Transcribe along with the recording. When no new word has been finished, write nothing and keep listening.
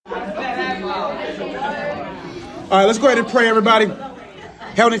All right, let's go ahead and pray, everybody.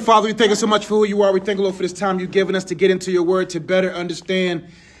 Heavenly Father, we thank you so much for who you are. We thank you, Lord, for this time you've given us to get into your word, to better understand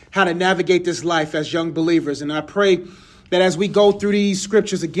how to navigate this life as young believers. And I pray that as we go through these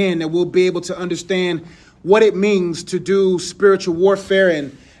scriptures again, that we'll be able to understand what it means to do spiritual warfare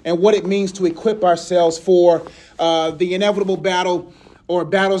and what it means to equip ourselves for the inevitable battle or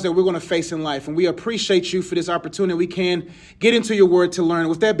battles that we're going to face in life. And we appreciate you for this opportunity. We can get into your word to learn.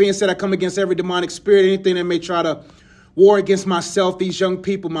 With that being said, I come against every demonic spirit, anything that may try to war against myself, these young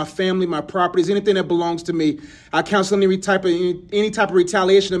people, my family, my properties, anything that belongs to me. I counsel any type of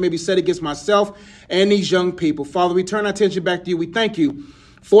retaliation that may be said against myself and these young people. Father, we turn our attention back to you. We thank you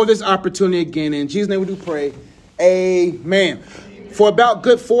for this opportunity again. In Jesus' name we do pray. Amen. For about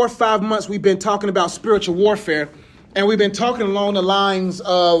good 4 or 5 months, we've been talking about spiritual warfare, and we've been talking along the lines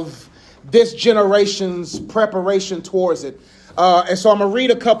of this generation's preparation towards it. And so I'm going to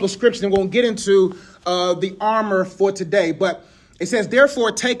read a couple of scriptures and we'll get into the armor for today. But it says,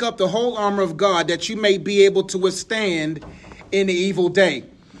 therefore, take up the whole armor of God that you may be able to withstand in the evil day,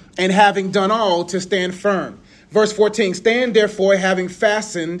 and having done all, to stand firm. Verse 14, stand therefore, having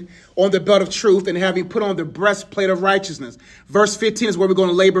fastened on the belt of truth and having put on the breastplate of righteousness. Verse 15 is where we're going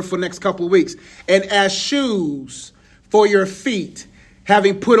to labor for the next couple of weeks. And as shoes for your feet,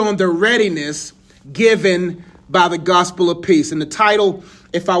 having put on the readiness given by the gospel of peace. And the title,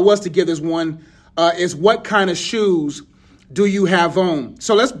 if I was to give this one, is what kind of shoes do you have on?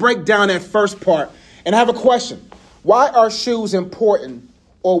 So let's break down that first part. And I have a question. Why are shoes important,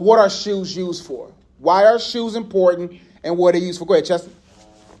 or what are shoes used for? Why are shoes important and what are they used for? Go ahead, Chester.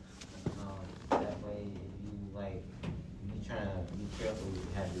 That way, you trying to be careful. You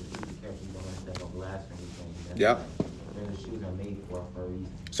have your feet, be careful. You don't want to step on glass or anything. Yep. The shoes are made for a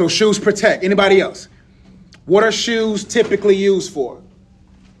reason. So shoes protect. Anybody else? What are shoes typically used for?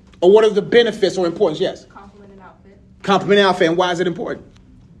 Or what are the benefits or importance? Yes. Compliment an outfit. Compliment an outfit. And why is it important?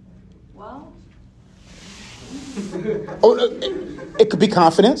 Well. It could be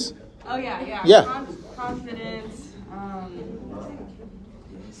confidence. Oh, yeah. Yeah. Confidence.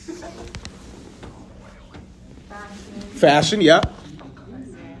 Fashion, yeah.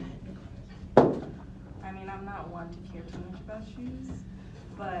 I mean, I'm not one to care too much about shoes,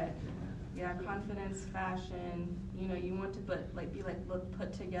 but yeah, confidence, fashion. You know, you want to look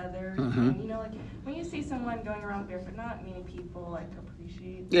put together. Mm-hmm. And, you know, like when you see someone going around barefoot, not many people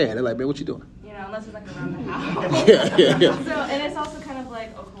appreciate. Yeah, they're like, man, what you doing? You know, unless it's around the house. yeah. So, and it's also kind of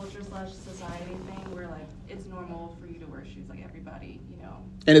like a culture/society thing where it's normal for you to wear shoes like everybody, you know.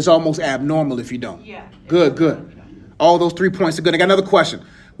 And it's almost abnormal if you don't. Yeah. Good. All those 3 points are good. I got another question.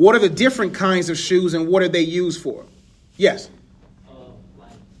 What are the different kinds of shoes and what are they used for? Yes.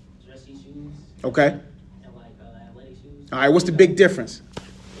 Like dressy shoes. Okay. And athletic shoes. All right. What's the big difference?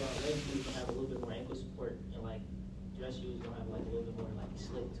 Athletic shoes have a little bit more ankle support, and dress shoes don't have a little bit more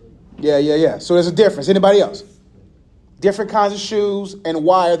slip to it. Yeah. So there's a difference. Anybody else? Different kinds of shoes, and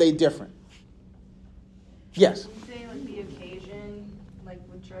why are they different? Yes. You say the occasion,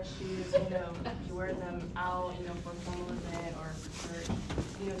 with dress shoes, you wear them out, for a formal event or for church.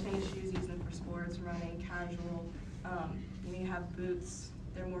 Tennis shoes, use them for sports, running, casual. You have boots.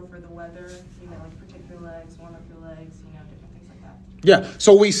 They're more for the weather, protect your legs, warm up your legs, different things like that. Yeah.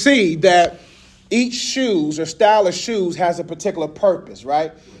 So we see that each shoes or style of shoes has a particular purpose,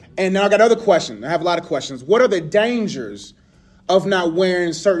 right? And now I got another question. I have a lot of questions. What are the dangers of not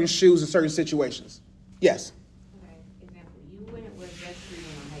wearing certain shoes in certain situations? Yes. Okay. Example, you wouldn't wear dress shoes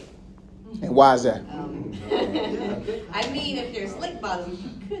on a hike. And why is that? I mean, if they're slick bottoms,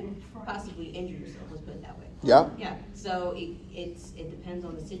 you could possibly injure yourself. Let's put it that way. Yeah. Yeah. So it depends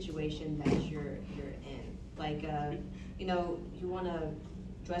on the situation that you're in. You want to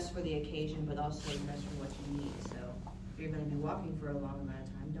dress for the occasion, but also dress for what you need. So if you're going to be walking for a long amount of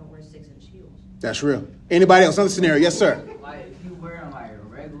time, don't wear 6-inch heels. That's real. Anybody else? Another scenario? Yes, sir. If you wearing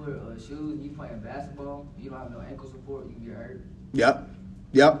regular shoes and you playing basketball, you don't have no ankle support, you can get hurt.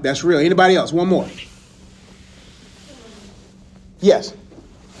 Yep. That's real. Anybody else? One more. Yes.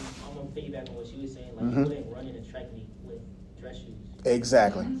 I'm going to piggyback on what she was saying. Mm-hmm. You wouldn't run in a track meet with dress shoes.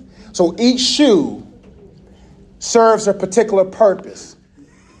 Exactly. So each shoe serves a particular purpose.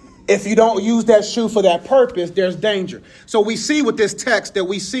 If you don't use that shoe for that purpose, there's danger. So we see with this text that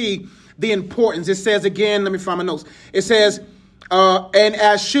we see the importance. It says again, let me find my notes. It says, and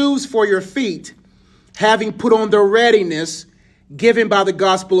as shoes for your feet, having put on the readiness given by the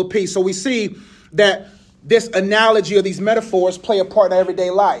gospel of peace. So we see that this analogy or these metaphors play a part in everyday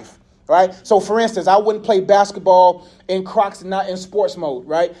life. Right? So, for instance, I wouldn't play basketball in Crocs and not in sports mode,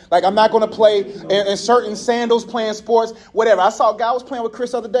 right? Like, I'm not going to play in certain sandals playing sports, whatever. I saw a guy was playing with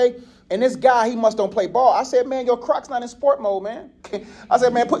Chris the other day, and this guy, he must don't play ball. I said, man, your Crocs not in sport mode, man. I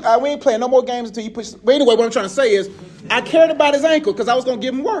said, man, we ain't playing no more games until you push. But anyway, what I'm trying to say is I cared about his ankle because I was going to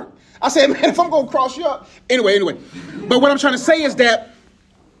give him work. I said, man, if I'm going to cross you up. Anyway. But what I'm trying to say is that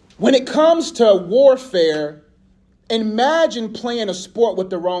when it comes to warfare, imagine playing a sport with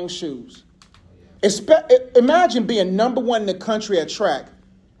the wrong shoes. Imagine being number one in the country at track,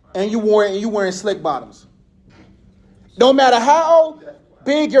 and you wearing slick bottoms. No matter how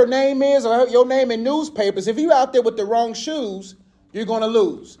big your name is or your name in newspapers, if you're out there with the wrong shoes, you're going to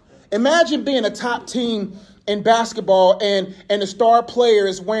lose. Imagine being a top team in basketball and the star player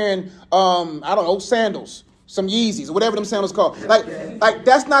is wearing, sandals, some Yeezys, whatever them sandals called. Like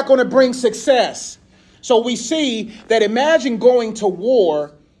that's not going to bring success. So we see that imagine going to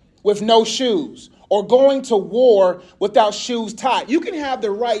war with no shoes or going to war without shoes tight. You can have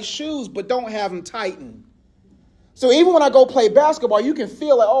the right shoes, but don't have them tightened. So even when I go play basketball, you can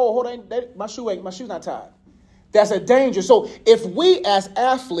feel like, oh, hold on, my shoe's not tied. That's a danger. So if we as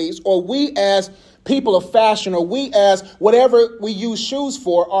athletes or we as people of fashion or we as whatever we use shoes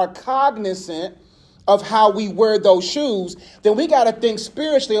for are cognizant of how we wear those shoes, then we got to think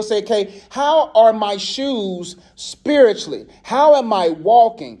spiritually and say, okay, how are my shoes spiritually? How am I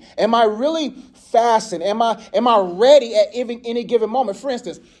walking? Am I really fasting? Am I ready at any given moment? For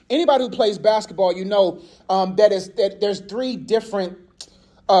instance, anybody who plays basketball, you know that there's three different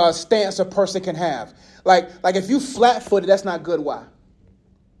stance a person can have. Like if you flat-footed, that's not good. Why?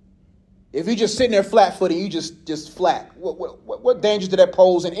 If you just sitting there flat-footed, you just flat. What dangers do that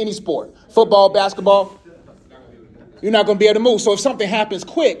pose in any sport? Football, basketball? You're not going to be able to move. So if something happens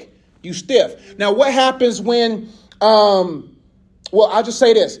quick, you stiff. Now, what happens when, I'll just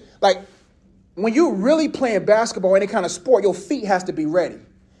say this. Like, when you're really playing basketball, any kind of sport, your feet has to be ready.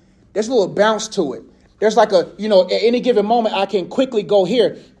 There's a little bounce to it. There's like at any given moment, I can quickly go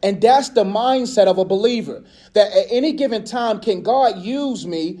here. And that's the mindset of a believer. That at any given time, can God use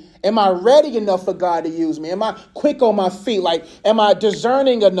me? Am I ready enough for God to use me? Am I quick on my feet? Like, am I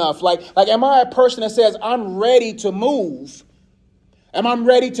discerning enough? Like, am I a person that says, I'm ready to move? Am I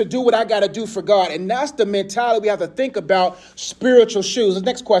ready to do what I got to do for God? And that's the mentality we have to think about spiritual shoes. The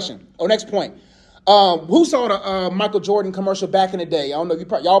next question, or next point. Who saw the Michael Jordan commercial back in the day? I don't know.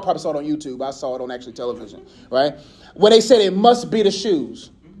 Y'all probably saw it on YouTube. I saw it on actually television, right? Where they said it must be the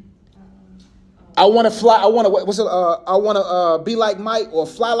shoes. I want to fly. I want to be like Mike or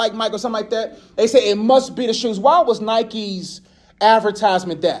fly like Mike or something like that. They say it must be the shoes. Why was Nike's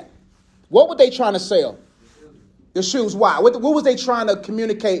advertisement that? What were they trying to sell? The shoes. Why? What was they trying to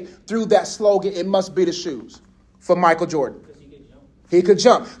communicate through that slogan? It must be the shoes for Michael Jordan. He could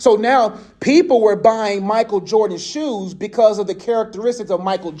jump. So now people were buying Michael Jordan shoes because of the characteristics of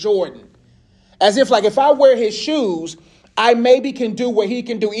Michael Jordan. As if like if I wear his shoes, I maybe can do what he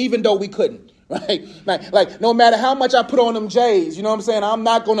can do, even though we couldn't. Right? Like no matter how much I put on them J's, you know what I'm saying? I'm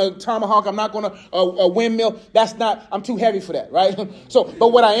not going to tomahawk. I'm not going to a windmill. I'm too heavy for that. Right? So, but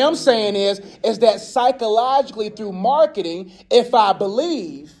what I am saying is that psychologically through marketing, if I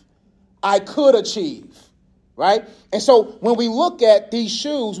believe, I could achieve. Right? And so when we look at these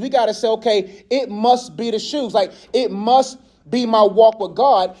shoes, we got to say, okay, it must be the shoes. Like it must be my walk with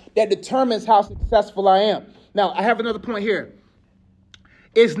God that determines how successful I am. Now, I have another point here.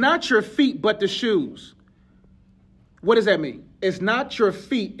 It's not your feet, but the shoes. What does that mean? It's not your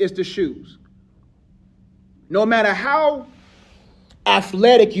feet, it's the shoes. No matter how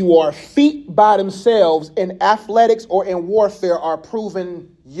athletic you are, feet by themselves in athletics or in warfare are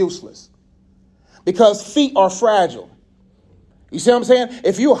proven useless. Because feet are fragile. You see what I'm saying?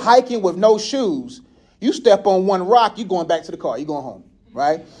 If you're hiking with no shoes, you step on one rock, you're going back to the car. You're going home,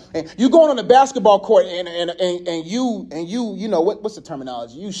 right? And you're going on the basketball court and you know, what's the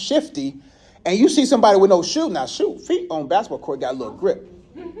terminology? You shifty and you see somebody with no shoe. Now, feet on basketball court got a little grip.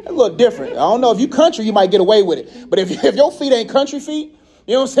 A little different. I don't know if you country, you might get away with it. But if your feet ain't country feet,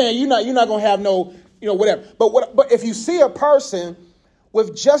 you know what I'm saying? You're not going to have no, whatever. But if you see a person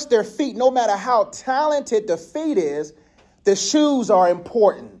with just their feet, no matter how talented the feet is, the shoes are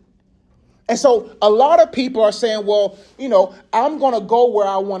important. And so a lot of people are saying, well, I'm going to go where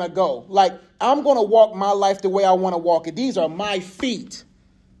I want to go. Like, I'm going to walk my life the way I want to walk it. These are my feet,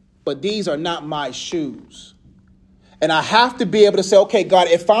 but these are not my shoes. And I have to be able to say, okay, God,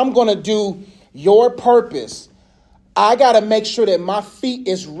 if I'm going to do your purpose, I got to make sure that my feet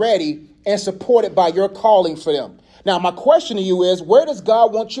is ready and supported by your calling for them. Now, my question to you is, where does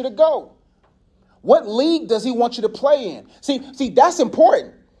God want you to go? What league does he want you to play in? See, that's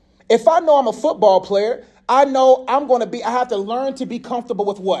important. If I know I'm a football player, I know I have to learn to be comfortable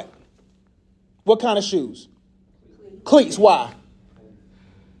with what? What kind of shoes? Cleats. Why?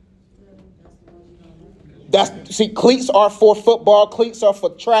 Cleats are for football. Cleats are for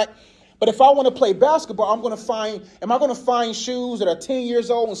track. But if I want to play basketball, am I going to find shoes that are 10 years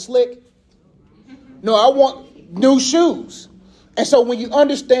old and slick? No, I want new shoes. And so when you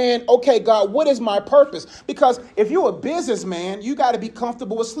understand, okay, God, what is my purpose? Because if you're a businessman, you got to be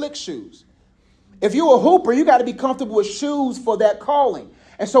comfortable with slick shoes. If you're a hooper, you got to be comfortable with shoes for that calling.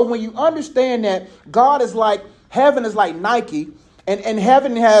 And so when you understand that God is like, heaven is like Nike, and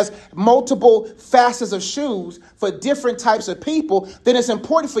heaven has multiple facets of shoes for different types of people, then it's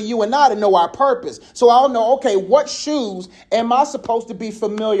important for you and I to know our purpose. So I'll know, okay, what shoes am I supposed to be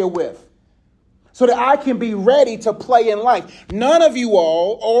familiar with? So that I can be ready to play in life. None of you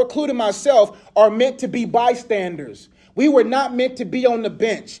all, or including myself, are meant to be bystanders. We were not meant to be on the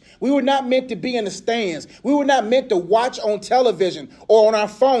bench. We were not meant to be in the stands. We were not meant to watch on television or on our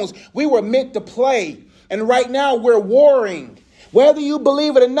phones. We were meant to play. And right now we're warring. Whether you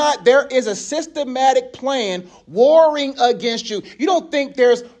believe it or not, there is a systematic plan warring against you. You don't think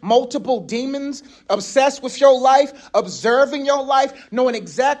there's multiple demons obsessed with your life, observing your life, knowing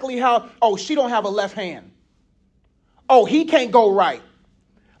exactly how, oh, she don't have a left hand. Oh, he can't go right.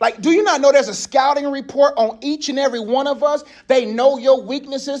 Like, do you not know there's a scouting report on each and every one of us? They know your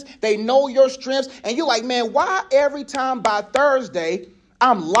weaknesses. They know your strengths. And you're like, man, why every time by Thursday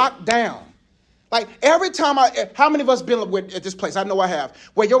I'm locked down? Like every time how many of us been at this place? I know I have.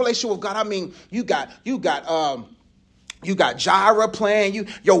 Where your relationship with God, I mean, you got Jireh playing,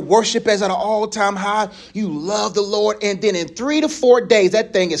 your worship is at an all-time high. You love the Lord. And then in 3 to 4 days,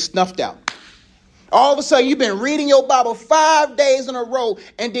 that thing is snuffed out. All of a sudden, you've been reading your Bible 5 days in a row,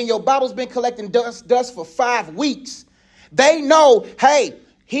 and then your Bible's been collecting dust for 5 weeks. They know, hey,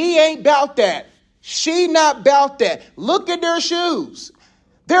 he ain't about that. She not about that. Look at their shoes.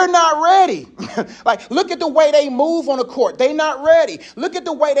 They're not ready. Like, look at the way they move on the court. They're not ready. Look at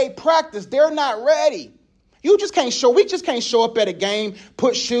the way they practice. They're not ready. We just can't show up at a game,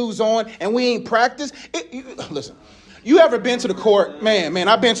 put shoes on, and we ain't practice. Listen, you ever been to the court? Man,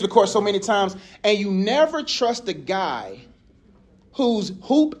 I've been to the court so many times, and you never trust a guy whose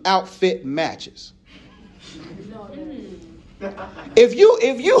hoop outfit matches. If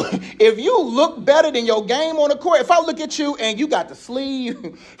you look better than your game on the court, if I look at you and you got the sleeve,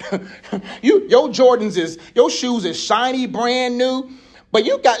 your Jordans your shoes is shiny, brand new, but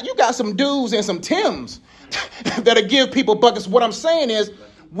you got some dudes and some Timbs that'll give people buckets. What I'm saying is,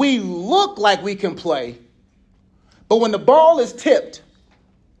 we look like we can play, but when the ball is tipped,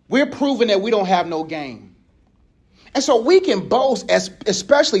 we're proving that we don't have no game. And so we can boast,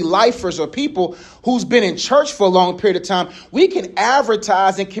 especially lifers or people who's been in church for a long period of time. We can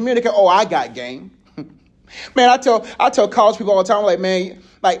advertise and communicate, oh, I got game. Man, I tell college people all the time, like, man,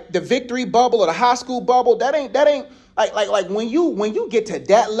 like the victory bubble or the high school bubble, that ain't like when you get to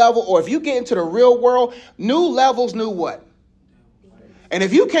that level, or if you get into the real world, new levels, new what? And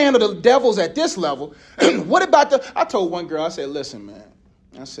if you can't handle the devils at this level, what about I told one girl, I said, listen, man.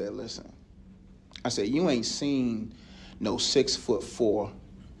 I said, you ain't seen no 6'4",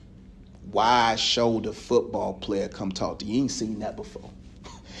 wide shoulder football player come talk to you. You ain't seen that before.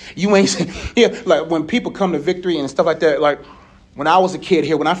 You ain't seen, like when people come to Victory and stuff like that, like when I was a kid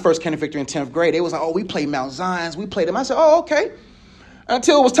here, when I first came to Victory in 10th grade, they was like, oh, we play Mount Zions. We played them. I said, oh, okay.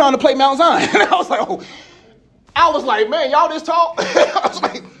 Until it was time to play Mount Zion. And I was like, man, y'all this tall? I was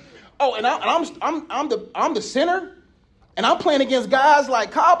like, oh, and I'm the center, and I'm playing against guys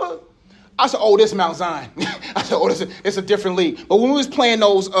like Kaba. I said, oh, this is Mount Zion. I said, oh, it's a different league. But when we was playing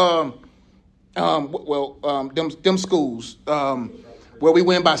those, them schools, where we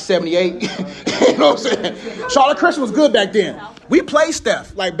win by 78, you know what I'm saying? Charlotte Christian was good back then. We played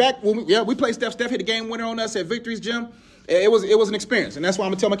Steph. Like back when we played Steph. Steph hit the game winner on us at Victory's Gym. It was an experience, and that's why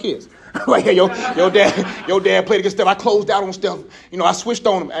I'm gonna tell my kids. Like, hey, your dad played against Steph. I closed out on Steph. I switched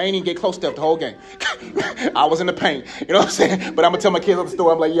on him. I ain't even get close to Steph the whole game. I was in the paint. You know what I'm saying? But I'm gonna tell my kids on the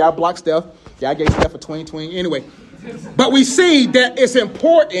store. I'm like, yeah, I blocked Steph. Yeah, I gave Steph a 20. Anyway, but we see that it's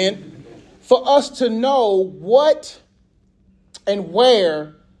important for us to know what and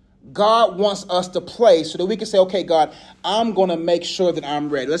where God wants us to play, so that we can say, okay, God, I'm gonna make sure that I'm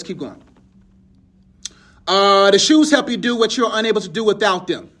ready. Let's keep going. The shoes help you do what you're unable to do without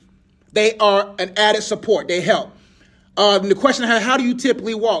them. They are an added support. They help. The question, how do you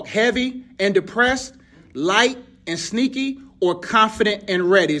typically walk? Heavy and depressed, light and sneaky, or confident and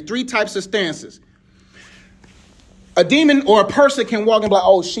ready? 3 types of stances. A demon or a person can walk and be like,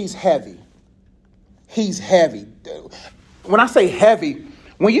 oh, she's heavy. He's heavy. When I say heavy,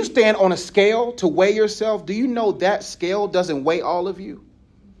 When you stand on a scale to weigh yourself, do you know that scale doesn't weigh all of you?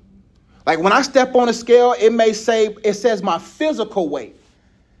 Like when I step on a scale, it says my physical weight,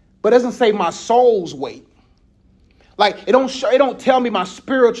 but it doesn't say my soul's weight. Like it don't tell me my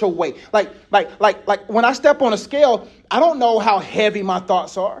spiritual weight. Like when I step on a scale, I don't know how heavy my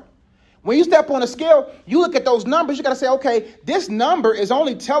thoughts are. When you step on a scale, you look at those numbers, you got to say, okay, this number is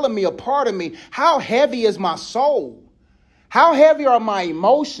only telling me a part of me. How heavy is my soul? How heavy are my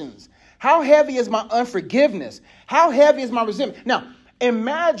emotions? How heavy is my unforgiveness? How heavy is my resentment? Now,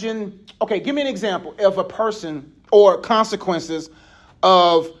 imagine, okay, give me an example of a person or consequences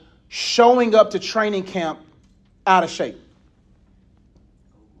of showing up to training camp out of shape.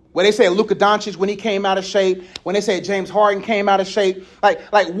 When they say Luka Doncic, when he came out of shape, when they say James Harden came out of shape, like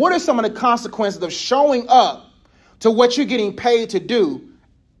what are some of the consequences of showing up to what you're getting paid to do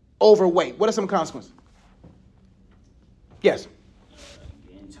overweight? What are some consequences? Yes.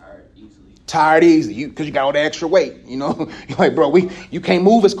 Getting tired easily. Tired easy, because you got all the extra weight. You know, you're like, bro, you can't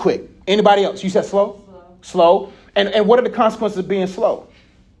move as quick. Anybody else? You said slow? Slow. And what are the consequences of being slow?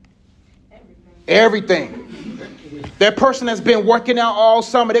 Everything. That person that's been working out all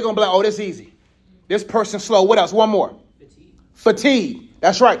summer, they're going to be like, oh, this is easy. This person's slow. What else? One more. Fatigue.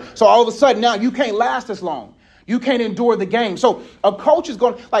 That's right. So all of a sudden now you can't last as long. You can't endure the game. So a coach is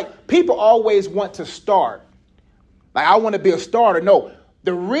going to, like, people always want to start. Like, I want to be a starter. No,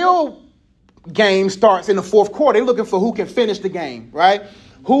 the real game starts in the fourth quarter. They're looking for who can finish the game, right?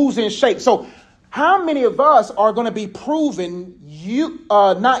 Who's in shape. So how many of us are going to be proven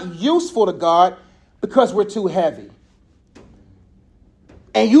not useful to God because we're too heavy?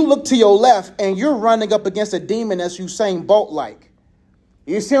 And you look to your left and you're running up against a demon that's Usain Bolt like.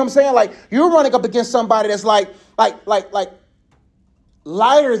 You see what I'm saying? Like you're running up against somebody that's like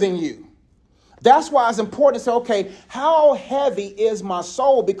lighter than you. That's why it's important to say, okay, how heavy is my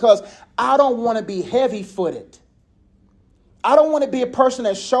soul? Because I don't want to be heavy-footed. I don't want to be a person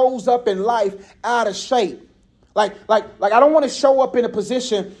that shows up in life out of shape. Like I don't want to show up in a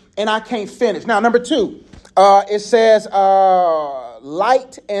position and I can't finish. Now, number 2, it says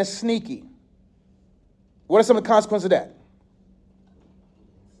light and sneaky. What are some of the consequences of that?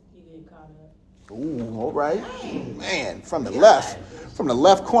 You get caught up. Ooh, all right. Man, from the left. From the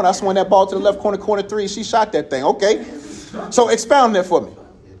left corner. I swung that ball to the left corner, corner 3. She shot that thing. Okay. So expound that for me.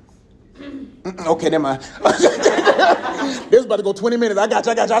 Okay, never mind. This is about to go 20 minutes. I got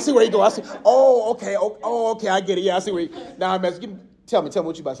you. I see where you go. I see. Oh, okay. Oh, okay. I get it. Yeah, I see where you. Now, tell me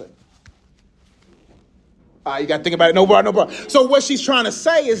what you about to say. You got to think about it. No problem. So what she's trying to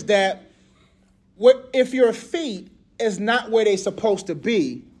say is that if your feet is not where they're supposed to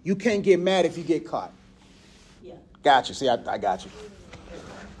be, you can't get mad if you get caught. Yeah. Got you. See, I got you.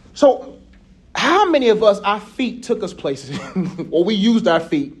 So how many of us, our feet took us places, or we used our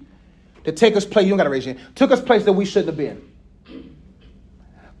feet to take us places, you don't got to raise your hand, took us places that we shouldn't have been?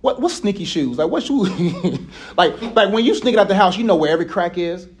 What sneaky shoes? Like what shoes? like when you sneak out the house, you know where every crack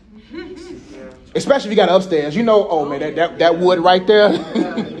is. Especially if you got upstairs. You know, oh man, that wood right there.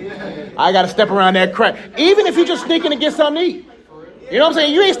 I got to step around that crack. Even if you're just sneaking to get something to eat. You know what I'm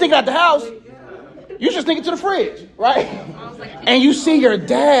saying? You ain't sneaking out the house. You just sneaking to the fridge, right? And you see your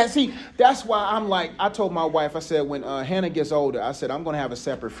dad. See, that's why I'm like, I told my wife, I said, when Hannah gets older, I said, I'm going to have a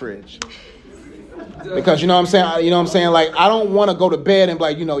separate fridge. Because you know what I'm saying? Like, I don't want to go to bed and be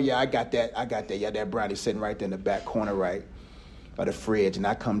like, yeah, I got that. Yeah, that brownie sitting right there in the back corner, right, of the fridge. And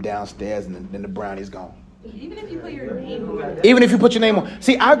I come downstairs and then the brownie's gone. Even if you put your name on it. Even if you put your name on.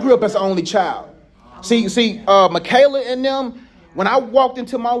 See, I grew up as an only child. See, Michaela and them, when I walked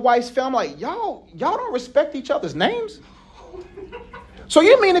into my wife's family, like, y'all don't respect each other's names? So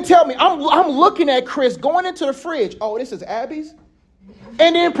you mean to tell me, I'm looking at Chris going into the fridge. Oh, this is Abby's?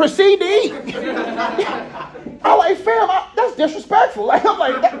 And then proceed to eat. I'm like, fam, that's disrespectful. Like, I'm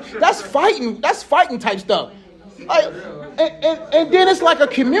like, that's fighting type stuff. Like, and then it's like a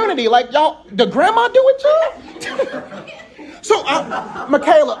community. Like, y'all, the grandma do it too? So,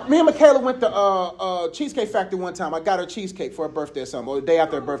 me and Michaela went to Cheesecake Factory one time. I got her cheesecake for her birthday or something, or the day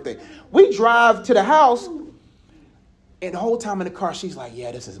after her birthday. We drive to the house, and the whole time in the car, she's like,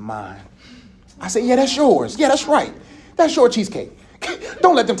 yeah, this is mine. I said, yeah, that's yours. Yeah, that's right. That's your cheesecake.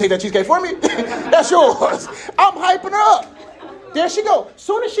 Don't let them take that cheesecake for me. That's yours. I'm hyping her up. There she go.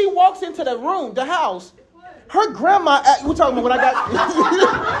 Soon as she walks into the room, the house, her grandma, we're talking about when I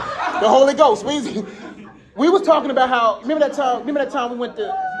got the Holy Ghost. We was talking about how, remember that time we went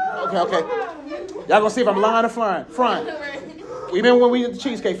to, okay. Y'all gonna see if I'm lying or flying. Remember when we did the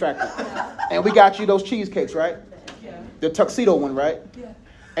Cheesecake Factory? And we got you those cheesecakes, right? Yeah. The tuxedo one, right? Yeah.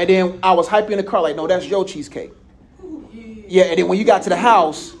 And then I was hyping in the car like, no, that's your cheesecake. Yeah, and then when you got to the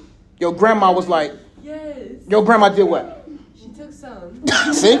house, your grandma was like, Yes. your grandma did what? She took some.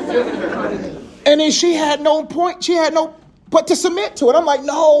 See? And then she had no point. She had no but to submit to it. I'm like,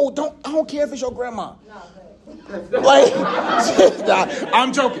 no, I don't care if it's your grandma. Like,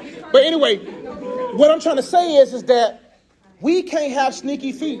 I'm joking. But anyway, what I'm trying to say is that we can't have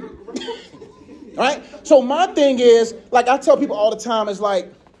sneaky feet. Right? So my thing is, like I tell people all the time, is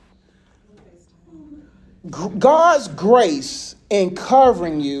like, God's grace in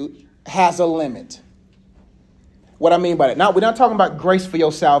covering you has a limit. What I mean by that? Now, we're not talking about grace for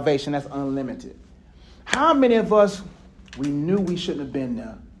your salvation. That's unlimited. How many of us, we knew we shouldn't have been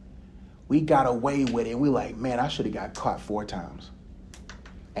there? We got away with it. We're like, man, I should have got caught 4 times.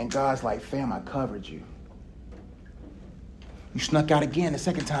 And God's like, fam, I covered you. You snuck out again the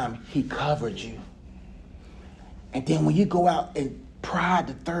second time. He covered you. And then when you go out and pride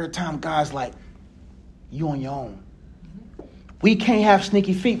the 3rd time, God's like, you on your own. We can't have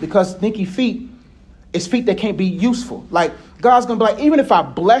sneaky feet, because sneaky feet is feet that can't be useful. Like, God's going to be like, even if I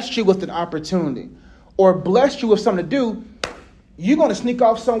blessed you with an opportunity or blessed you with something to do, you're going to sneak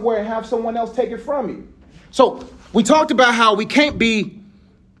off somewhere and have someone else take it from you. So we talked about how we can't be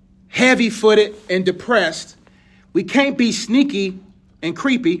heavy-footed and depressed. We can't be sneaky and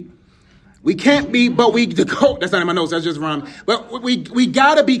creepy. We can't be, that's not in my notes, that's just rhyme. But we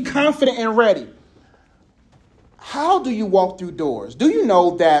got to be confident and ready. How do you walk through doors? Do you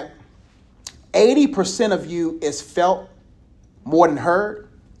know that 80% of you is felt more than heard?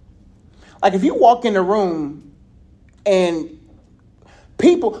 Like if you walk in the room and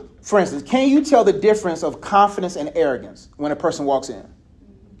people, for instance, can you tell the difference of confidence and arrogance when a person walks in?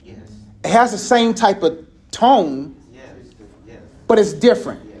 Yes. It has the same type of tone, Yes. but it's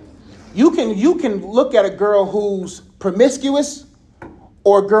different. You can look at a girl who's promiscuous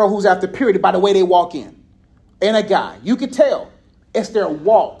or a girl who's after puberty by the way they walk in. And a guy, you can tell it's their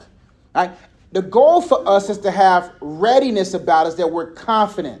walk. Right? The goal for us is to have readiness about us, that we're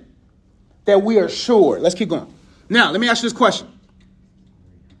confident, that we are sure. Let's keep going. Now, let me ask you this question.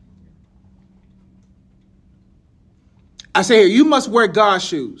 I say here, you must wear God's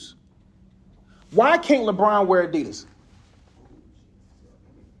shoes. Why can't LeBron wear Adidas?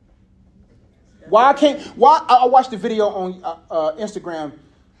 I watched the video on Instagram.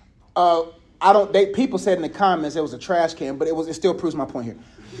 People said in the comments it was a trash can, but it still proves my point here.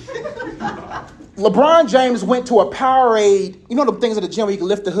 LeBron James went to a Powerade. You know the things at the gym where you can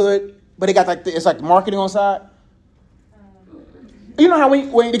lift the hood, but they got it's like marketing on the side. You know how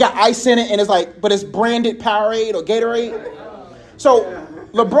when they got ice in it and but it's branded Powerade or Gatorade. So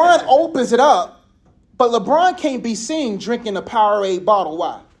LeBron opens it up, but LeBron can't be seen drinking a Powerade bottle.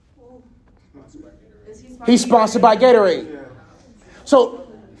 Why? He's sponsored by Gatorade. So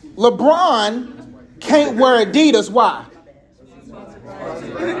LeBron can't wear Adidas. Why?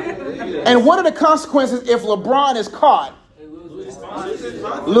 And what are the consequences if LeBron is caught?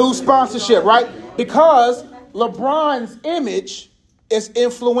 Lose sponsorship, right? Because LeBron's image is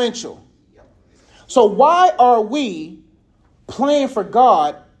influential. So why are we playing for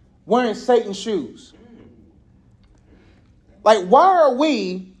God wearing Satan's shoes? Like, why are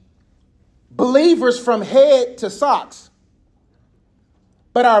we believers from head to socks,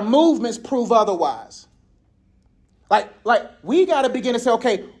 but our movements prove otherwise? Like we got to begin to say,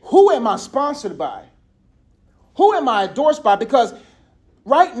 okay, who am I sponsored by? Who am I endorsed by? Because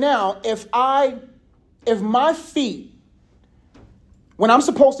right now, if my feet, when I'm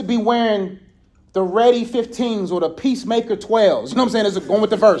supposed to be wearing the Ready 15s or the Peacemaker 12s, you know what I'm saying? It's going with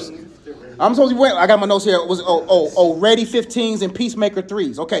the verse. I'm supposed to be wearing, I got my notes here. It was Ready 15s and Peacemaker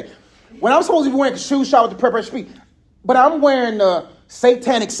 3s. Okay. When I'm supposed to be wearing shoe shot with the preparation feet, but I'm wearing the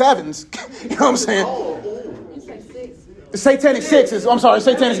Satanic 7s, you know what I'm saying? Satanic 6s, I'm sorry,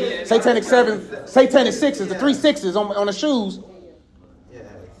 Satanic 7s, Satanic 6s, the 3 6s on the shoes.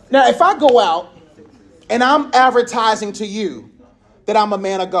 Now, if I go out and I'm advertising to you that I'm a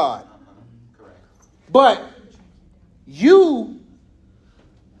man of God, but you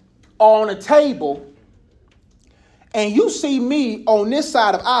are on a table and you see me on this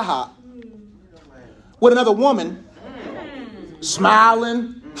side of IHOP with another woman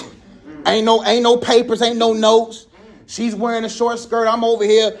smiling, ain't no papers, ain't no notes. She's wearing a short skirt. I'm over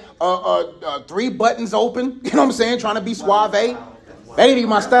here, 3 buttons open. You know what I'm saying? Trying to be suave. That ain't even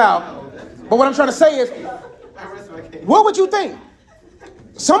my style. But what I'm trying to say is, what would you think?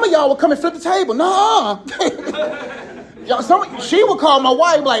 Some of y'all would come and flip the table. No. She would call my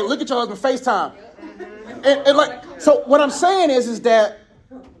wife, like, look at your husband, FaceTime. And so what I'm saying is that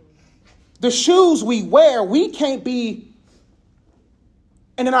the shoes we wear, we can't be,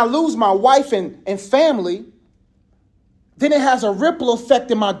 and then I lose my wife and family. Then it has a ripple effect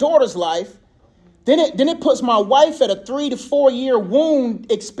in my daughter's life. Then it puts my wife at a 3 to 4 year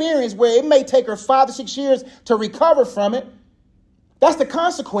wound experience where it may take her 5 to 6 years to recover from it. That's the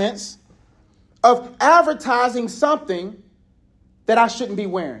consequence of advertising something that I shouldn't be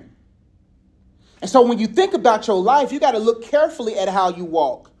wearing. And so when you think about your life, you got to look carefully at how you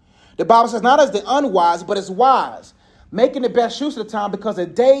walk. The Bible says not as the unwise, but as wise, making the best use of the time because the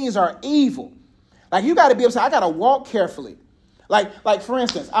days are evil. Like you got to be able to say, I got to walk carefully. Like for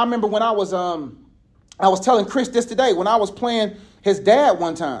instance, I remember when I was telling Chris this today, when I was playing his dad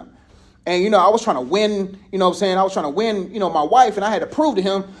one time. And, I was trying to win, I was trying to win, my wife, and I had to prove to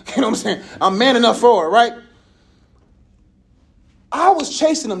him, I'm man enough for her, right? I was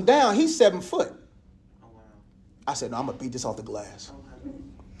chasing him down. He's 7 foot. I said, no, I'm going to beat this off the glass.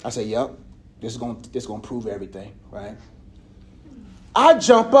 I said, yep, this is going to prove everything, right? I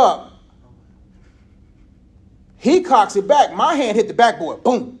jump up. He cocks it back. My hand hit the backboard.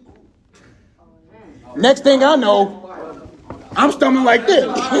 Boom. Next thing I know, I'm stumbling like this.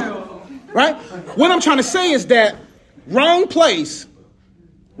 Right? What I'm trying to say is that wrong place,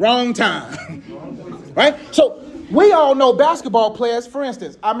 wrong time. Right? So we all know basketball players. For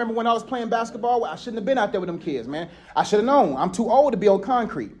instance, I remember when I was playing basketball, I shouldn't have been out there with them kids, man. I should have known. I'm too old to be on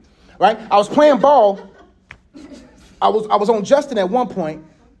concrete. Right? I was playing ball. I was on Justin at one point.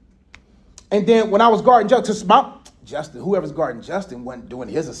 And then when I was guarding Justin, whoever's guarding Justin wasn't doing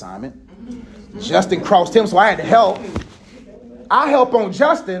his assignment. Justin crossed him, so I had to help. I help on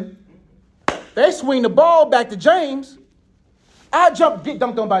Justin. They swing the ball back to James. I get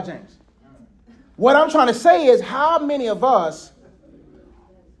dunked on by James. What I'm trying to say is how many of us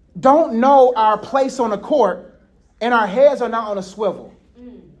don't know our place on the court and our heads are not on a swivel?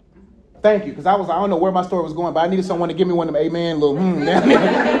 Thank you, because I don't know where my story was going, but I needed someone to give me one of them amen little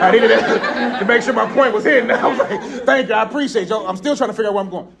I needed that to make sure my point was hidden. I was like, thank you, I appreciate you. I'm still trying to figure out where I'm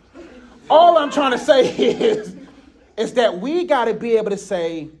going. All I'm trying to say is that we got to be able to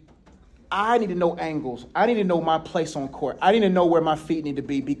say, I need to know angles. I need to know my place on court. I need to know where my feet need to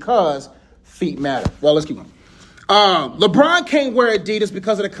be because feet matter. Well, let's keep going. LeBron can't wear Adidas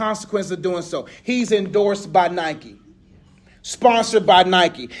because of the consequences of doing so. He's endorsed by Nike, sponsored by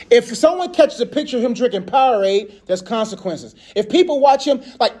Nike. If someone catches a picture of him drinking Powerade, there's consequences. If people watch him,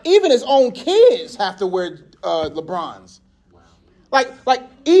 like even his own kids have to wear LeBrons. Like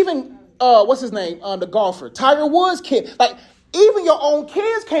even what's his name? The golfer, Tiger Woods' kid. Like even your own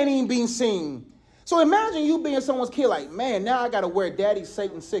kids can't even be seen. So imagine you being someone's kid. Like, man, now I got to wear Daddy's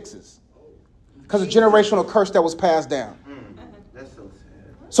Satan 6s because of generational curse that was passed down. That's so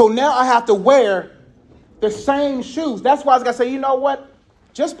sad. So now I have to wear the same shoes. That's why I was going to say, you know what?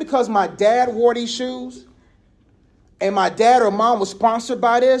 Just because my dad wore these shoes and my dad or mom was sponsored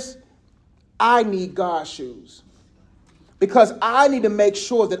by this, I need God's shoes. Because I need to make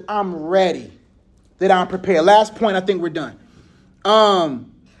sure that I'm ready, that I'm prepared. Last point, I think we're done.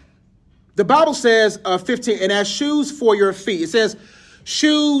 The Bible says, 15, and as shoes for your feet. It says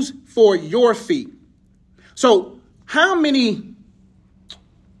shoes for your feet. So how many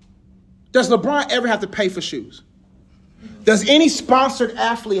does LeBron ever have to pay for shoes? Does any sponsored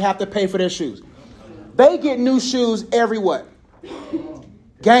athlete have to pay for their shoes? They get new shoes every what?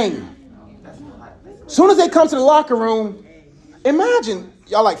 Game. Soon as they come to the locker room, imagine,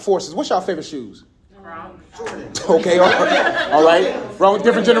 y'all like Forces. What's y'all favorite shoes? Okay, all right. Wrong,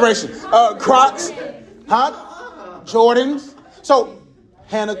 different generation. Crocs, Jordans. So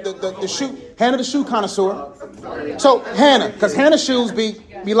Hannah, Hannah the shoe connoisseur. So Hannah, because Hannah's shoes be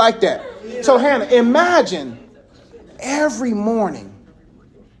like that. So Hannah, imagine every morning,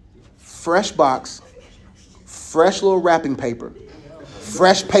 fresh box, fresh little wrapping paper,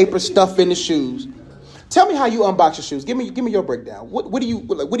 fresh paper stuff in the shoes. Tell me how you unbox your shoes. Give me your breakdown. What do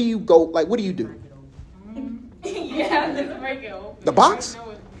you do? Yeah, just break it open. The box? I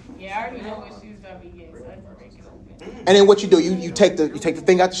already know what shoes I'll be getting, so I just break it open. And then what you do? You take the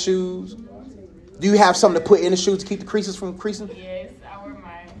thing out the shoes. Do you have something to put in the shoes to keep the creases from creasing? Yes, I wear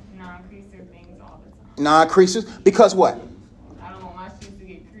my non-creaser things all the time. Non-creases? Because what? I don't want my shoes to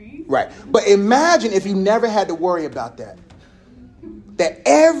get creased. Right. But imagine if you never had to worry about that. That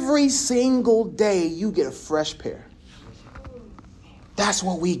every single day you get a fresh pair. That's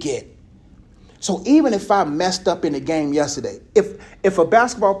what we get. So even if I messed up in the game yesterday, if a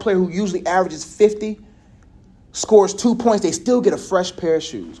basketball player who usually averages 50 scores 2 points, they still get a fresh pair of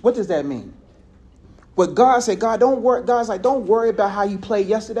shoes. What does that mean? What God said, don't worry. God's like, don't worry about how you played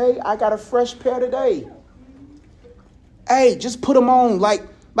yesterday. I got a fresh pair today. Hey, just put them on like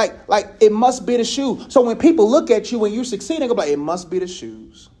it must be the shoe. So when people look at you when you're succeeding, they'll be like, it must be the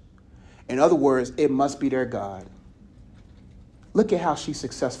shoes. In other words, it must be their God. Look at how she's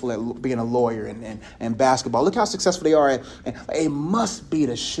successful at being a lawyer and basketball. Look how successful they are at. And it must be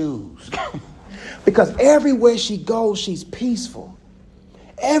the shoes. Because everywhere she goes, she's peaceful.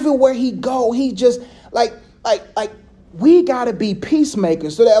 Everywhere he go, he just like we got to be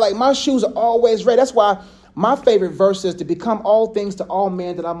peacemakers so that like my shoes are always ready. That's why my favorite verse is to become all things to all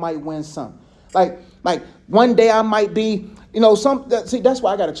men that I might win some. Like one day I might be, that's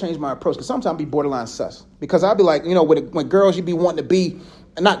why I got to change my approach. Because sometimes I be borderline sus. Because I'll be like, when girls, you be wanting to be,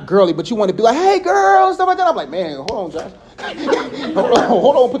 not girly, but you want to be like, hey, girl, and stuff like that. I'm like, man, hold on, Josh.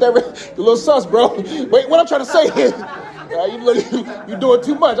 hold on, put that, you little sus, bro. Wait, what I'm trying to say is, you doing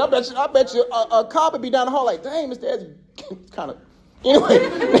too much. I bet you a cop would be down the hall like, dang, Mr. Ezzy, kind of.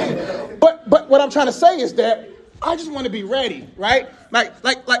 Anyway, but what I'm trying to say is that I just want to be ready, right? Like,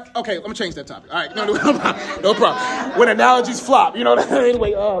 okay, let me change that topic. All right, no problem. When analogies flop,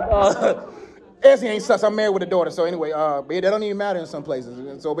 anyway, Ezzy ain't sus. I'm married with a daughter, so anyway, but that don't even matter in some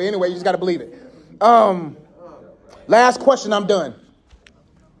places. So, but anyway, you just got to believe it. Last question, I'm done.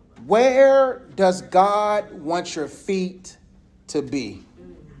 Where does God want your feet to be?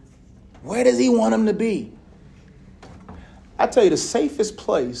 Where does he want them to be? I tell you, the safest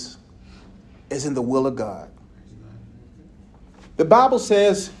place is in the will of God. The Bible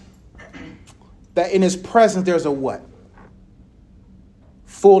says that in his presence there's a what?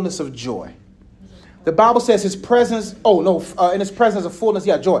 Fullness of joy. The Bible says his presence, in his presence of fullness,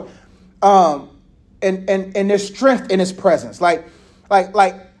 joy. And there's strength in his presence. Like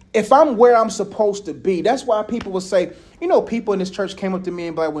if I'm where I'm supposed to be, that's why people will say, people in this church came up to me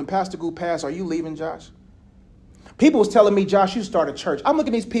and be like, when Pastor Gu passed, are you leaving, Josh? People was telling me, Josh, you start a church. I'm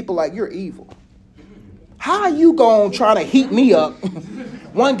looking at these people like, you're evil. How are you going to try to heat me up?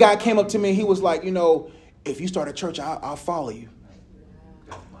 One guy came up to me and he was like, if you start a church, I'll follow you.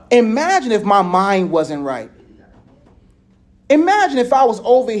 Imagine if my mind wasn't right. Imagine if I was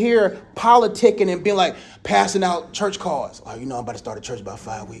over here politicking and being like, passing out church cards. Oh, I'm about to start a church about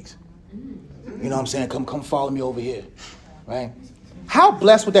 5 weeks. You know what I'm saying? Come follow me over here. Right? How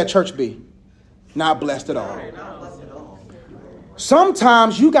blessed would that church be? Not blessed at all.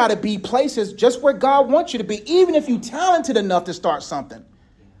 Sometimes you got to be places just where God wants you to be, even if you're talented enough to start something.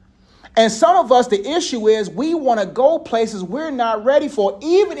 And some of us, the issue is we want to go places we're not ready for,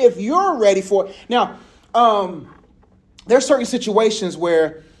 even if you're ready for it. Now, there are certain situations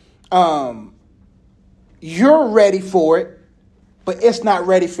where you're ready for it, but it's not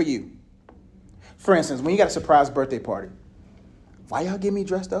ready for you. For instance, when you got a surprise birthday party, why y'all get me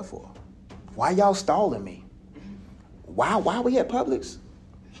dressed up for? Why y'all stalling me? Why we at Publix?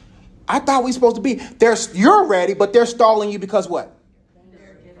 I thought we were supposed to be. You're ready, but they're stalling you because what?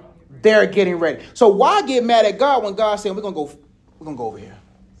 They're getting ready. So why get mad at God when God's saying we're gonna go over here?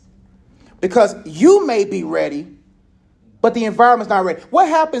 Because you may be ready, but the environment's not ready. What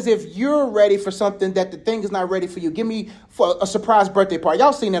happens if you're ready for something that the thing is not ready for you? Give me for a surprise birthday party.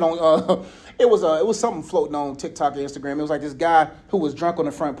 Y'all seen that on? It was something floating on TikTok and Instagram. It was like this guy who was drunk on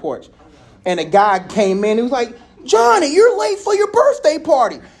the front porch, and a guy came in. He was like, Johnny, you're late for your birthday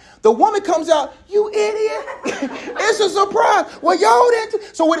party. The woman comes out, you idiot. It's a surprise. Well, y'all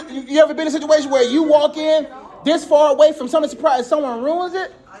didn't. So you ever been in a situation where you walk in this far away from something surprise and someone ruins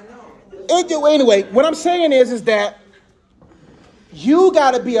it? Anyway, what I'm saying is that you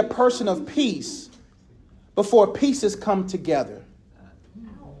got to be a person of peace before pieces come together.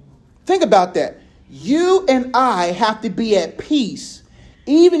 Think about that. You and I have to be at peace,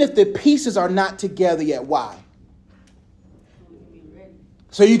 even if the pieces are not together yet. Why?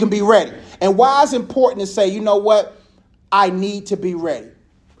 So you can be ready. And why it's important to say, you know what? I need to be ready.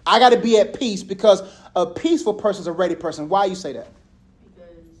 I got to be at peace because a peaceful person is a ready person. Why you say that?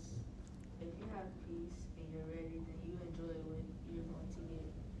 Because if you have peace and you're ready, then you enjoy what you're going to get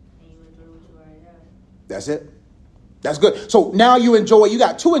and you enjoy what you already have. That's it. That's good. So now you enjoy. You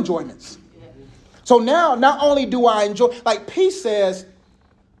got two enjoyments. Yeah. So now not only do I enjoy, like peace says,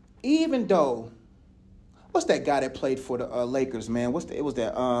 even though, what's that guy that played for the Lakers, man? It was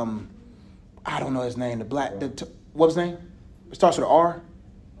that, I don't know his name. What was his name? It starts with an R.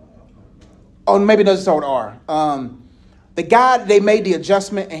 Oh, maybe it doesn't start with R. The guy, they made the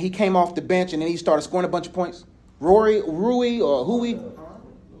adjustment and he came off the bench and then he started scoring a bunch of points. Rui or Hui.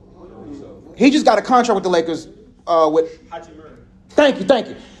 He just got a contract with the Lakers. Thank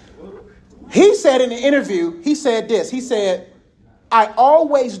you. He said in the interview, he said this. He said, I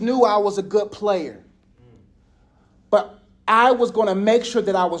always knew I was a good player, but I was going to make sure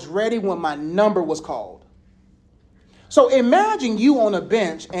that I was ready when my number was called. So imagine you on a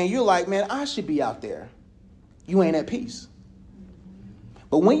bench and you're like, man, I should be out there. You ain't at peace.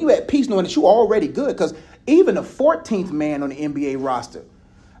 But when you at peace, knowing that you're already good, because Even the 14th man on the NBA roster,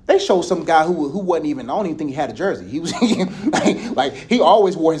 they showed some guy who wasn't even, I don't even think he had a jersey. He was like he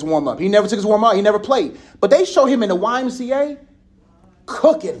always wore his warm-up. He never took his warm-up. He never played. But they showed him in the YMCA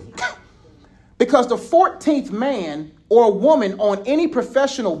cooking. Because the 14th man or woman on any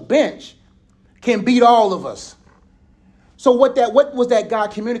professional bench can beat all of us. So what was that guy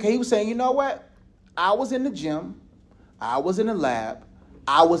communicating? He was saying, you know what? I was in the gym. I was in the lab.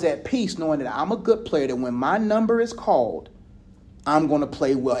 I was at peace knowing that I'm a good player, that when my number is called, I'm going to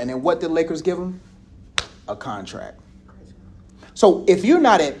play well. And then what did Lakers give him? A contract. So if you're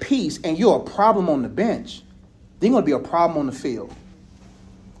not at peace and you're a problem on the bench, then you're going to be a problem on the field.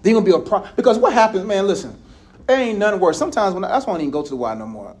 Then you're going to be a problem. Because what happens, man, listen, there ain't nothing worse. Sometimes that's why I don't even go to the Y no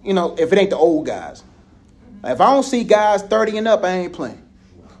more. You know, if it ain't the old guys. If I don't see guys 30 and up, I ain't playing.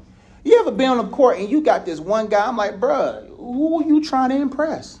 You ever been on the court and you got this one guy, I'm like, bruh, who are you trying to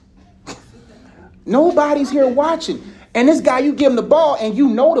impress? Nobody's here watching. And this guy, you give him the ball and you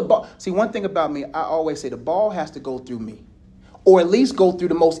know the ball. See, one thing about me, I always say the ball has to go through me. Or at least go through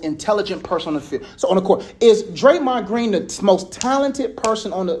the most intelligent person on the field. So on the court, is Draymond Green the most talented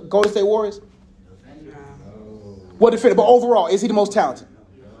person on the Golden State Warriors? What defender? But overall, is he the most talented?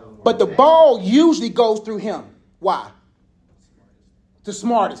 But the ball usually goes through him. Why? The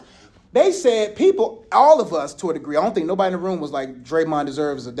smartest. They said people, all of us to a degree, I don't think nobody in the room was like, Draymond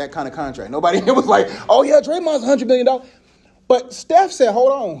deserves that kind of contract. Nobody was like, oh yeah, Draymond's $100 million. But Steph said,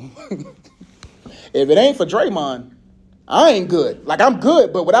 hold on. If it ain't for Draymond, I ain't good. Like, I'm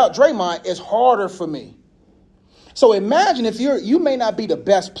good, but without Draymond, it's harder for me. So imagine if you may not be the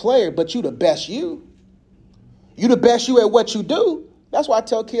best player, but you the best you. You the best you at what you do. That's why I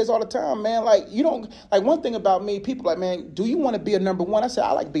tell kids all the time, man, like, you don't, like, one thing about me, people like, man, do you want to be a number one? I said,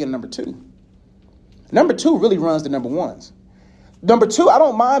 I like being a number two. Number two really runs the number ones. Number two, I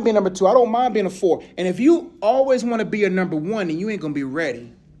don't mind being number two. I don't mind being a 4. And if you always want to be a number one, then you ain't going to be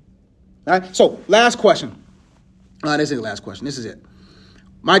ready. All right. So last question. This is the last question. This is it.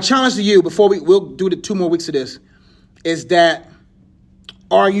 My challenge to you before we'll do the 2 more weeks of this is that,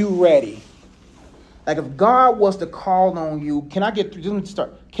 are you ready? Like, if God was to call on you, can I get 3 people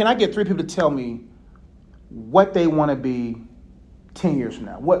to tell me what they want to be 10 years from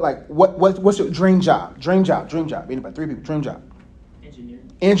now? What's your dream job? Dream job. Anybody? 3 people. Dream job.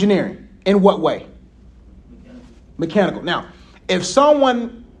 Engineering. In what way? Mechanical. Now, if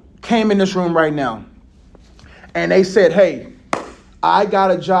someone came in this room right now and they said, hey, I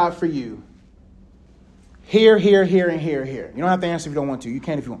got a job for you. Here, and here. You don't have to answer if you don't want to. You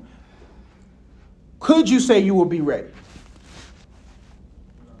can if you want. Could you say you will be ready?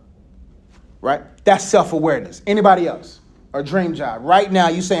 Right? That's self-awareness. Anybody else? A dream job. Right now,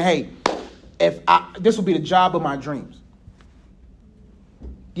 you saying, hey, this will be the job of my dreams.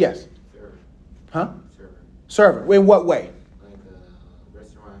 Yes. Server. Huh? Server. In what way? Like a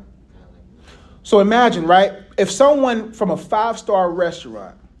restaurant. Kind of like. So imagine, right? If someone from a 5-star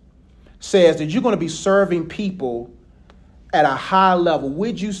restaurant says that you're going to be serving people at a high level,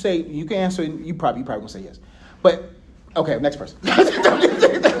 would you say, you can answer, you probably going to say yes. But, okay, next person.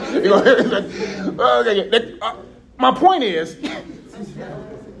 My point is,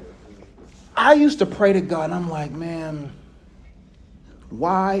 I used to pray to God, and I'm like, man,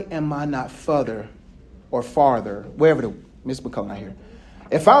 why am I not further or farther, wherever the, Miss McCullough not here.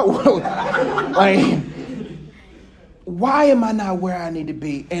 If I, like, why am I not where I need to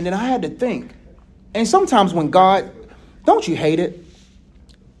be? And then I had to think. And sometimes when God, don't you hate it?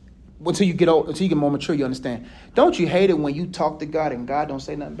 Until you get old, until you get more mature, you understand. Don't you hate it when you talk to God and God don't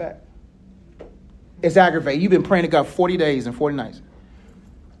say nothing back? It's aggravating. You've been praying to God 40 days and 40 nights.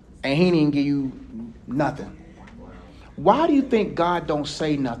 And he didn't even give you nothing. Why do you think God don't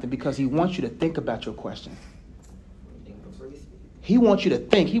say nothing? Because he wants you to think about your question. He wants you to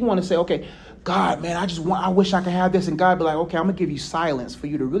think. He wants to say, okay, God, man, I wish I could have this. And God be like, okay, I'm going to give you silence for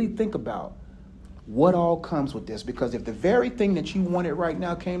you to really think about what all comes with this. Because if the very thing that you wanted right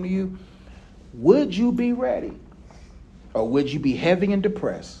now came to you, would you be ready? Or would you be heavy and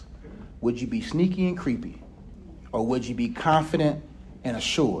depressed? Would you be sneaky and creepy? Or would you be confident and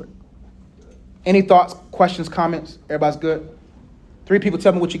assured? Any thoughts, questions, comments? Everybody's good? 3 people,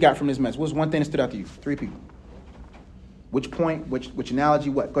 tell me what you got from this message. What's one thing that stood out to you? 3 people. Which point, which analogy,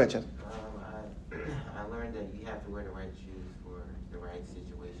 what? Go ahead, Chess. I learned that you have to wear the right shoes for the right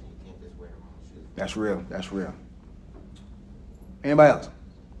situation. You can't just wear the wrong shoes. That's real. That's real. Anybody else?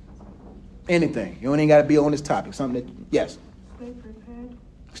 Anything. You ain't got to be on this topic. Something that, yes. Stay prepared.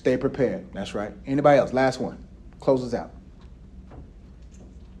 Stay prepared. That's right. Anybody else? Last one. Close us out.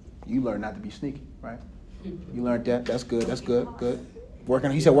 You learned not to be sneaky, right? You learned that. That's good. That's good. Good.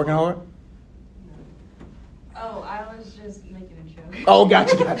 Working. He said working hard. Oh,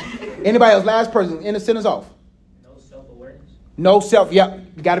 gotcha. Anybody else? Last person. In the sentence off. No self-awareness. No self. Yep.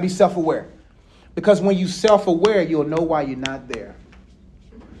 You got to be self-aware. Because when you self-aware, you'll know why you're not there.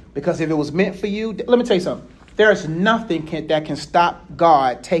 Because if it was meant for you, let me tell you something. There's nothing that can stop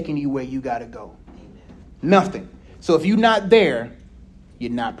God taking you where you got to go. Nothing. So if you're not there,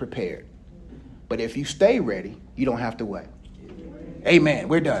 you're not prepared. But if you stay ready, you don't have to wait. Amen.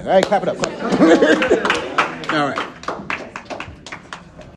 We're done. All right, clap it up. All right.